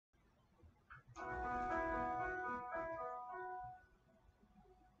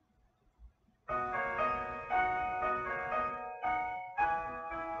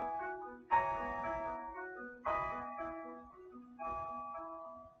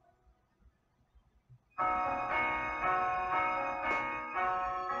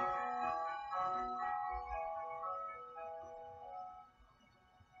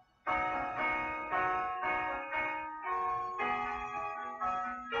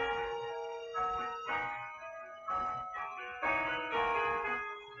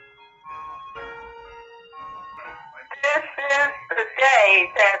the day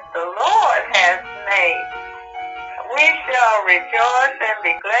that the Lord has made. We shall rejoice and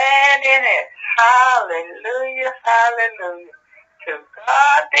be glad in it. Hallelujah, hallelujah. To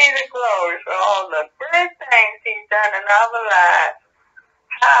God be the glory for all the good things he's done in our lives.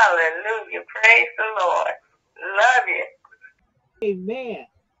 Hallelujah, praise the Lord. Love you. Amen.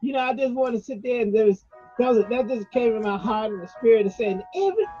 You know, I just want to sit there and that just came in my heart and the spirit of saying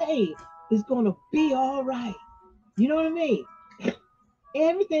everything is going to be all right. You know what I mean?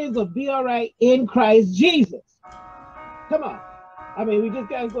 Everything is going to be all right in Christ Jesus. Come on. I mean, we just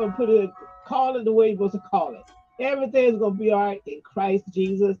got to go and call it the way you're supposed to call it. Everything is going to be all right in Christ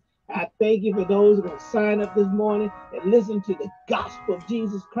Jesus. I thank you for those who are going to sign up this morning and listen to the gospel of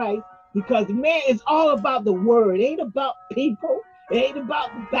Jesus Christ, because, man, it's all about the word. It ain't about people. It ain't about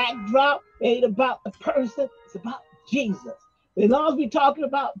the backdrop. It ain't about the person. It's about Jesus. As long as we're talking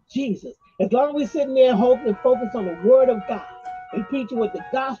about Jesus, as long as we're sitting there hoping and focused on the word of God and preaching what the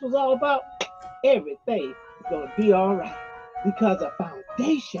gospel's all about, everything is going to be all right, because our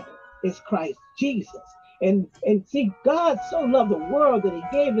foundation is Christ Jesus. And see, God so loved the world that he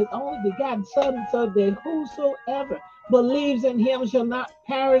gave his only begotten Son, so that whosoever believes in him shall not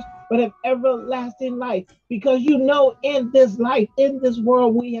perish, but have everlasting life. Because you know, in this life, in this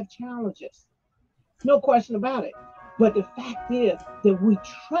world, we have challenges. No question about it. But the fact is that we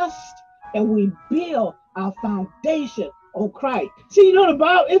trust and we build our foundation on Christ. See, you know, the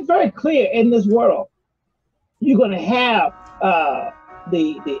Bible is very clear in this world. You're going to have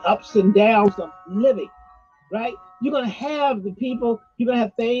the ups and downs of living. Right? You're going to have the people, you're going to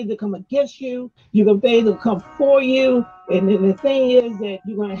have things that come against you, you're going to have things that come for you. And then the thing is that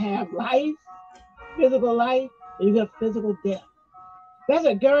you're going to have life, physical life, and you have physical death. That's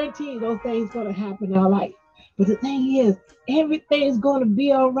a guarantee those things are going to happen in our life. But the thing is, everything's going to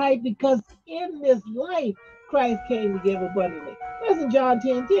be all right, because in this life, Christ came to give abundantly. That's in John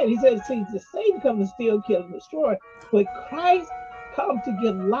 10:10. He said, see, the Satan comes to steal, kill, and destroy, but Christ comes to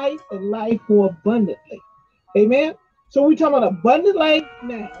give life and life more abundantly. Amen. So we're talking about abundant life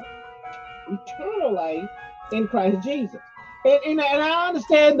now, eternal life in Christ Jesus. And I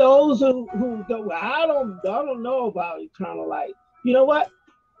understand those who don't, well, I don't know about eternal life. You know what?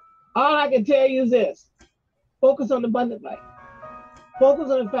 All I can tell you is this: focus on abundant life. Focus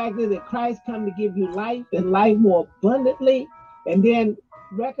on the fact that Christ come to give you life and life more abundantly. And then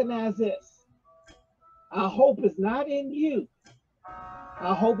recognize this: our hope is not in you.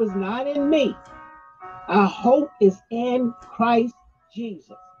 Our hope is not in me. Our hope is in Christ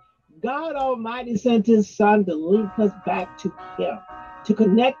Jesus. God Almighty sent his Son to link us back to him, to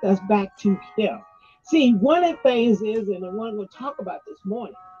connect us back to him. See, one of the things is, and the one we'll talk about this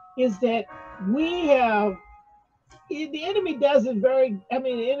morning, is that we have, the enemy does it the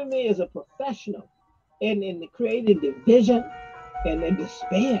enemy is a professional in creating division and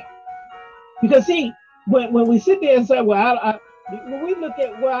despair. Because see, when we sit there and say, well, when we look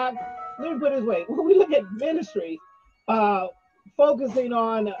at, let me put it this way. When we look at ministry, focusing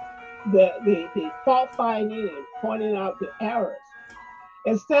on the fault finding and pointing out the errors,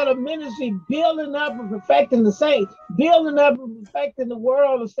 instead of ministry building up and perfecting the saints, building up and perfecting the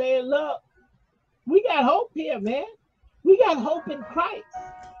world, and saying, look, we got hope here, man. We got hope in Christ.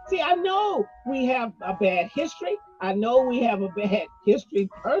 See, I know we have a bad history. I know we have a bad history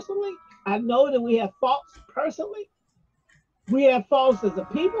personally. I know that we have faults personally. We have faults as a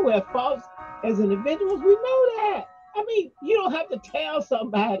people. We have faults as individuals. We know that. I mean, you don't have to tell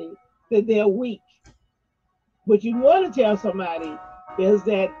somebody that they're weak. What you want to tell somebody is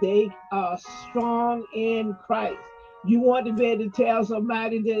that they are strong in Christ. You want to be able to tell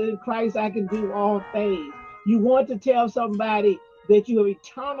somebody that in Christ I can do all things. You want to tell somebody that you have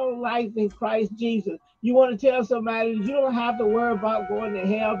eternal life in Christ Jesus. You want to tell somebody that you don't have to worry about going to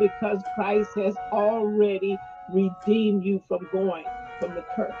hell, because Christ has already redeem you from going from the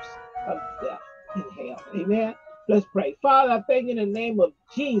curse of death and hell. Amen. Let's pray. Father, I thank you in the name of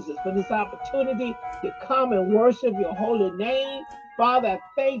Jesus for this opportunity to come and worship your holy name. Father, I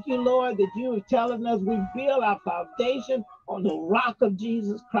thank you, Lord, that you are telling us we build our foundation on the rock of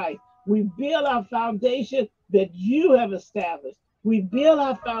Jesus Christ. We build our foundation that you have established. We build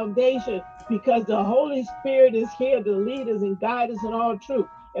our foundation because the Holy Spirit is here to lead us and guide us in all truth.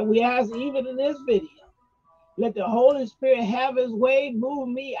 And we ask, even in this video, let the Holy Spirit have his way, move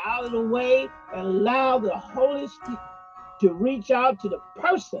me out of the way, and allow the Holy Spirit to reach out to the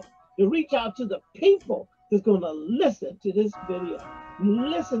person, to reach out to the people that's going to listen to this video,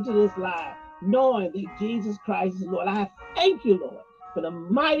 listen to this live, knowing that Jesus Christ is Lord. I thank you, Lord, for the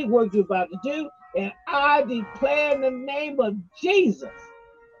mighty work you're about to do, and I declare in the name of Jesus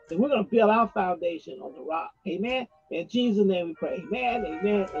And we're going to build our foundation on the rock. Amen. In Jesus' name we pray. Amen,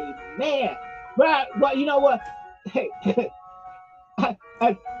 amen, amen. Right. Well, you know what? Hey,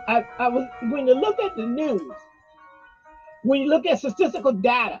 I was, when you look at the news, when you look at statistical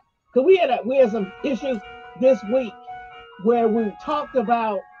data, because we had some issues this week where we talked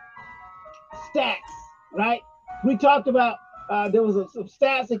about stats, right? We talked about there was some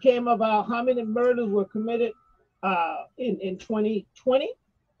stats that came about how many murders were committed in 2020,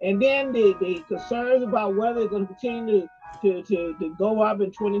 and then the concerns about whether it's going to continue to go up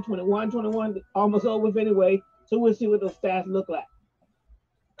in 2021. 21 almost over with anyway, so we'll see what those stats look like.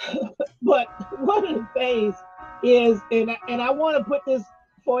 But one of the things is, and I want to put this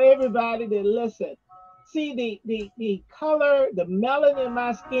for everybody to listen. See the color, the melanin in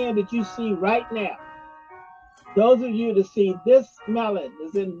my skin that you see right now. Those of you that see this melanin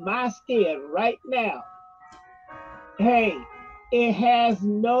is in my skin right now. Hey, it has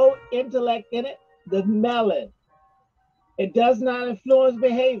no intellect in it. The melanin. It does not influence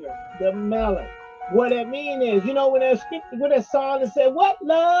behavior. The melanin. What it means is, you know, when there's a song that said, "What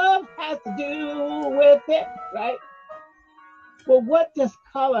love has to do with it," right? Well, what does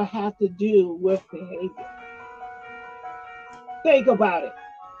color have to do with behavior? Think about it.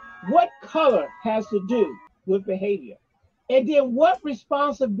 What color has to do with behavior? And then what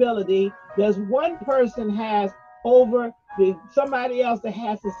responsibility does one person has over somebody else that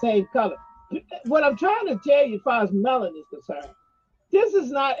has the same color? What I'm trying to tell you as far as melanin is concerned, this is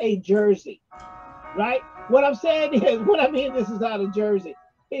not a jersey, right? What I'm saying is, what I mean, this is not a jersey.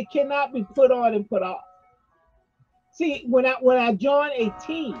 It cannot be put on and put off. See, when I join a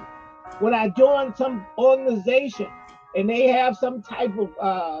team, when I join some organization, and they have some type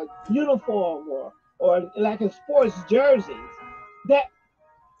of uniform or like a sports jerseys, that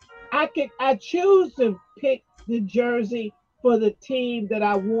I choose to pick the jersey for the team that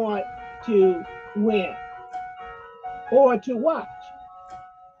I want to win or to watch.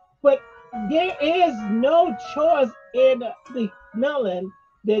 But there is no choice in the melanin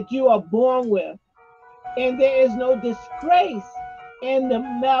that you are born with, and there is no disgrace in the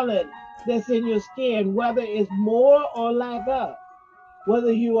melanin that's in your skin, whether it's more or lack of.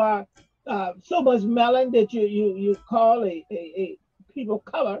 Whether you are so much melanin that you call a people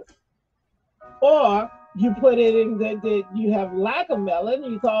color, or you put it in that you have lack of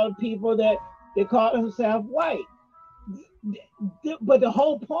melanin, you call people that they call themselves white. But the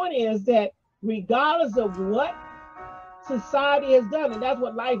whole point is that regardless of what society has done, and that's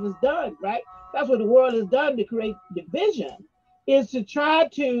what life has done, right? That's what the world has done to create division, is to try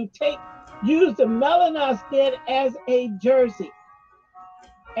to use the melanin skin as a jersey,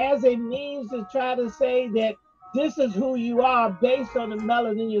 as a means to try to say that this is who you are based on the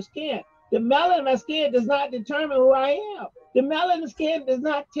melanin in your skin. The melanin in my skin does not determine who I am. The melanin in the skin does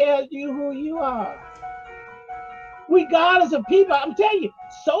not tell you who you are. Regardless of people, I'm telling you,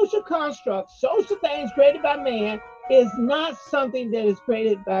 social constructs, social things created by man is not something that is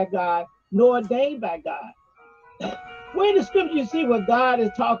created by God, nor ordained by God. Where in the scripture you see what God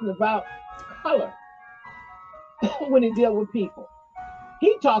is talking about color when he deals with people?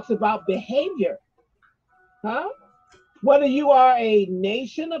 He talks about behavior. Huh? Whether you are a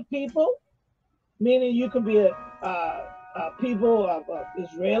nation of people, meaning you could be a people of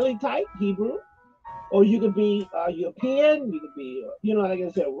Israeli type, Hebrew, or you could be European, you could be, like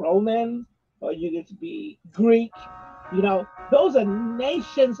I said, Roman, or you could be Greek. Those are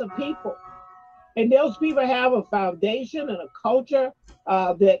nations of people. And those people have a foundation and a culture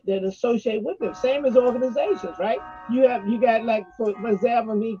that associate with them. Same as organizations, right? You got, like, for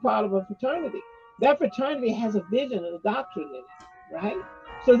example, me, part of a fraternity. That fraternity has a vision and a doctrine in it, right?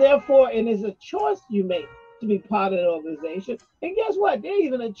 So therefore, and it's a choice you make to be part of the organization. And guess what? There's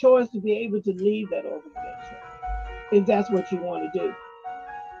even a choice to be able to leave that organization if that's what you want to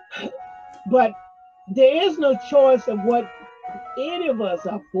do. But there is no choice of what any of us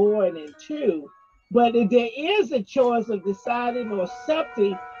are born into. But there is a choice of deciding or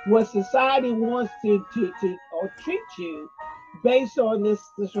accepting what society wants to or treat you based on this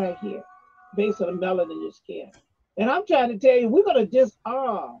right here, based on the melanin in your skin. And I'm trying to tell you, we're going to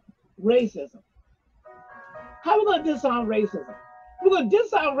disarm racism. How are we going to disarm racism? We're going to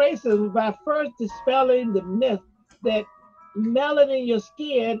disarm racism by first dispelling the myth that melanin in your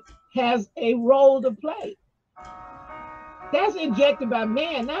skin has a role to play. That's injected by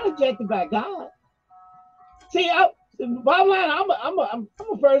man, not injected by God. See, bottom line, I'm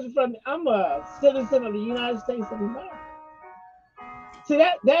a person I'm a citizen of the United States of America. See,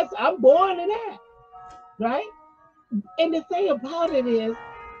 I'm born in that, right? And the thing about it is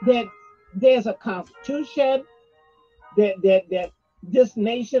that there's a constitution that this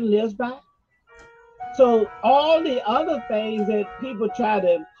nation lives by. So all the other things that people try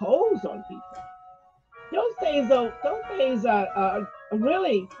to impose on people, those things are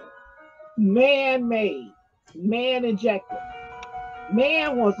really man-made, man-injected.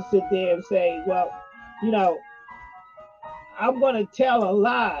 Man wants to sit there and say, well, you know, I'm going to tell a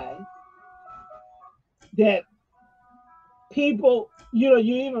lie that people, you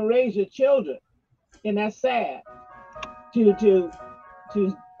even raise your children, and that's sad, to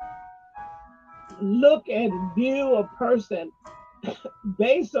look and view a person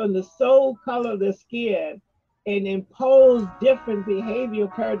based on the sole color of their skin and impose different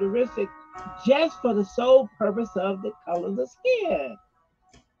behavioral characteristics just for the sole purpose of the color of the skin.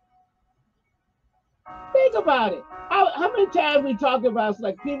 Think about it. How many times we talk about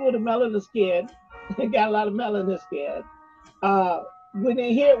like people with a melanin skin, they got a lot of melanin skin.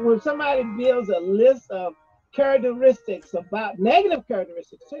 When somebody builds a list of characteristics about negative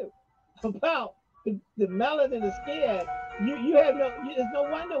characteristics too, about the melanin in the skin, there's no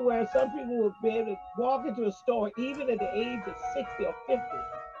wonder where some people will be able to walk into a store even at the age of 60 or 50,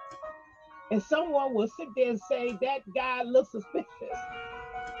 and someone will sit there and say that guy looks suspicious.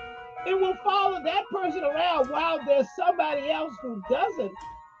 It will follow that person around while there's somebody else who doesn't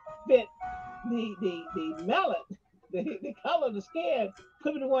fit the melon, the color of the skin,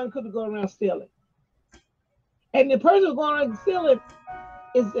 could be the one could be going around stealing. And the person who's going around stealing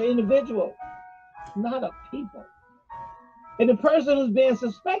is the individual, not a people. And the person who's being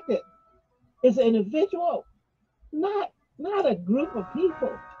suspected is an individual, not a group of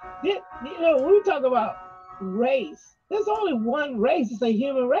people. When we talk about race, there's only one race. It's a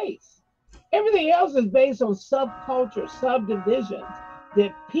human race. Everything else is based on subculture, subdivisions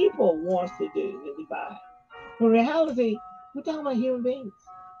that people wants to do and divide. In reality, we're talking about human beings.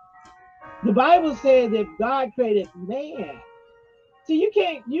 The Bible said that God created man. So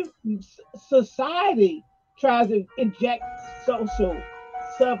society tries to inject social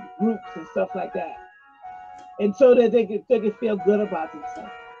subgroups and stuff like that, and so that they can feel good about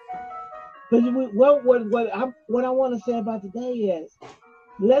themselves. But what I want to say about today is,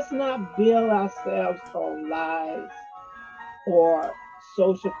 let's not build ourselves on lies or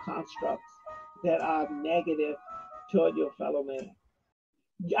social constructs that are negative toward your fellow man.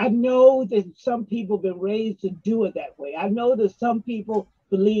 I know that some people have been raised to do it that way. I know that some people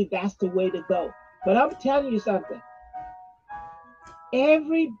believe that's the way to go. But I'm telling you something.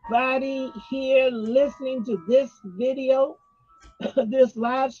 Everybody here listening to this video, this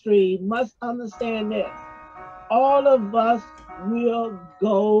live stream, must understand this. All of us will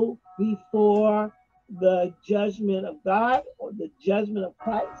go before the judgment of God or the judgment of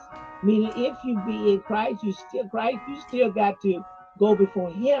Christ. Meaning, if you be in Christ, you still got to go before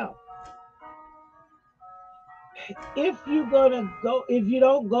Him. If you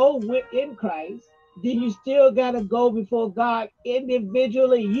don't go in Christ, then you still got to go before God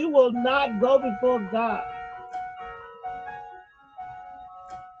individually. You will not go before God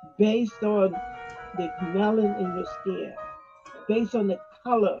based on the melanin in your skin, based on the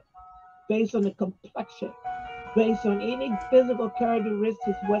color, based on the complexion, based on any physical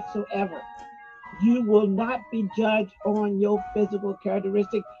characteristics whatsoever. You will not be judged on your physical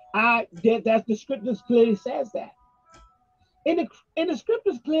characteristic. That's the scriptures clearly says that. And the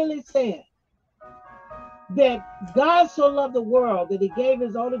scriptures clearly said that God so loved the world that He gave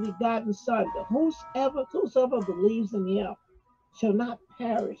His only begotten Son, that whosoever believes in Him shall not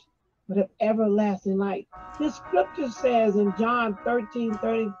perish, but have everlasting life. The scripture says in John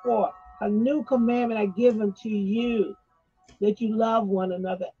 13:34, a new commandment I give unto you, that you love one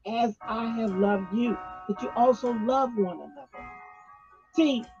another as I have loved you, that you also love one another.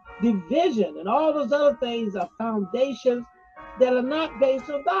 See, division and all those other things are foundations that are not based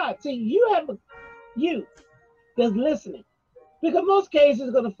on God. See, you that's listening, because most cases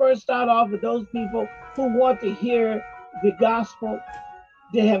are going to first start off with those people who want to hear the gospel,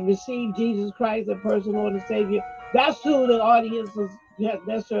 that have received Jesus Christ as personal Lord and Savior. That's who the audience is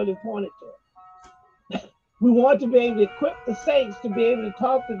necessarily pointed to. We want to be able to equip the saints to be able to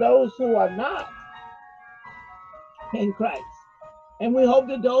talk to those who are not in Christ. And we hope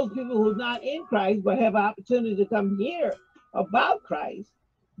that those people who are not in Christ but have an opportunity to come hear about Christ,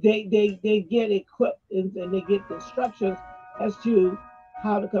 they get equipped and they get instructions as to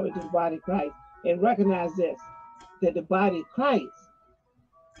how to come into the body of Christ. And recognize this, that the body of Christ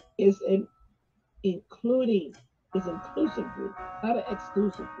is an inclusive group, not an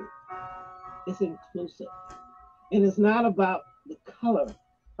exclusive group. It's inclusive. And it's not about the color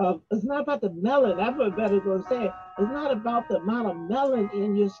it's not about the melanin. That's what better going to say. It's not about the amount of melanin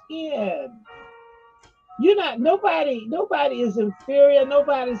in your skin. You're not, nobody is inferior,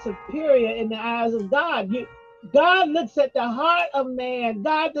 nobody's superior in the eyes of God. God looks at the heart of man.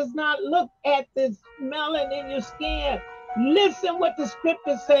 God does not look at this melanin in your skin. Listen what the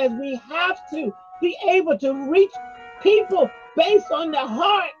scripture says. We have to be able to reach people based on the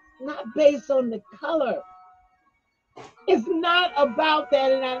heart, not based on the color. It's not about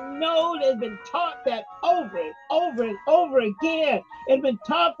that, and I know there's been taught that over and over and over again. It's been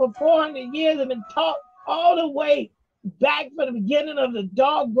taught for 400 years. It's been taught all the way back from the beginning of the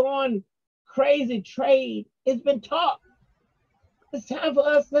doggone crazy trade. It's been taught. It's time for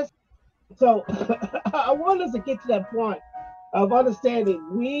us. So I want us to get to that point of understanding.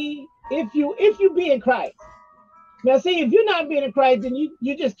 If you be in Christ. Now, see, if you're not being in Christ, then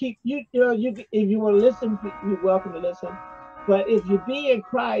you just keep if you want to listen, you're welcome to listen. But if you be in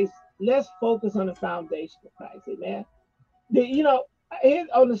Christ, let's focus on the foundation of Christ. Amen. Here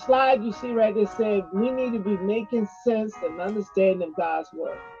on the slide you see right there said we need to be making sense and understanding God's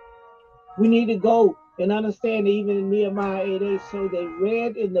word. We need to go and understand even in Nehemiah 8:8. So they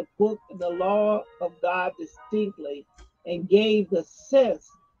read in the book the law of God distinctly and gave the sense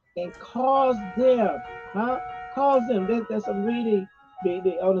and caused them, caused them. That's I'm reading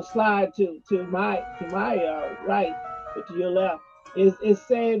on the slide to my right, but to your left. It's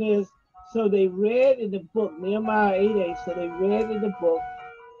saying is so they read in the book Nehemiah 8:8. So they read in the book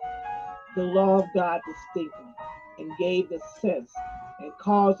the law of God distinctly and gave the sense and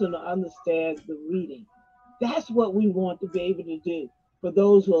caused them to understand the reading. That's what we want to be able to do for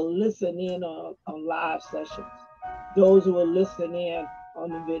those who are listening in on live sessions, those who are listening in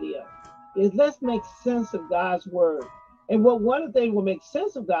on the video, is let's make sense of God's word. And one of the things will make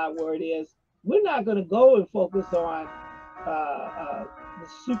sense of God's word is we're not going to go and focus on the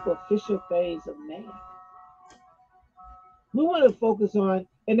superficial things of man. We want to focus on,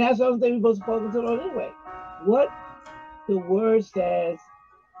 and that's the only thing we're supposed to focus on anyway, what the word says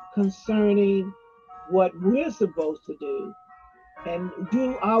concerning what we're supposed to do. And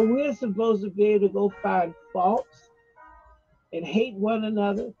are we supposed to be able to go find faults and hate one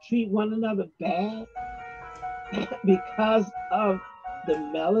another, treat one another bad because of the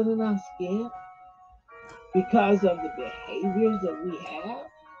melanin in our skin, because of the behaviors that we have?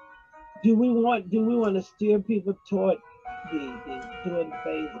 Do we want to steer people toward the doing the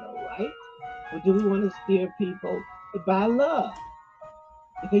things that are right, or do we want to steer people by love?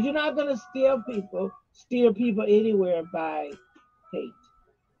 Because you're not going to steer people anywhere by hate.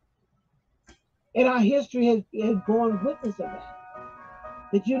 And our history has borne witness of that.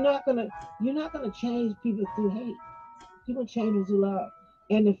 That you're not gonna change people through hate. People change them through love.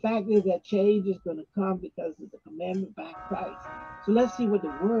 And the fact is that change is going to come because it's a commandment by Christ. So let's see what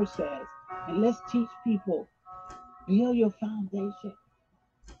the word says, and let's teach people, build your foundation.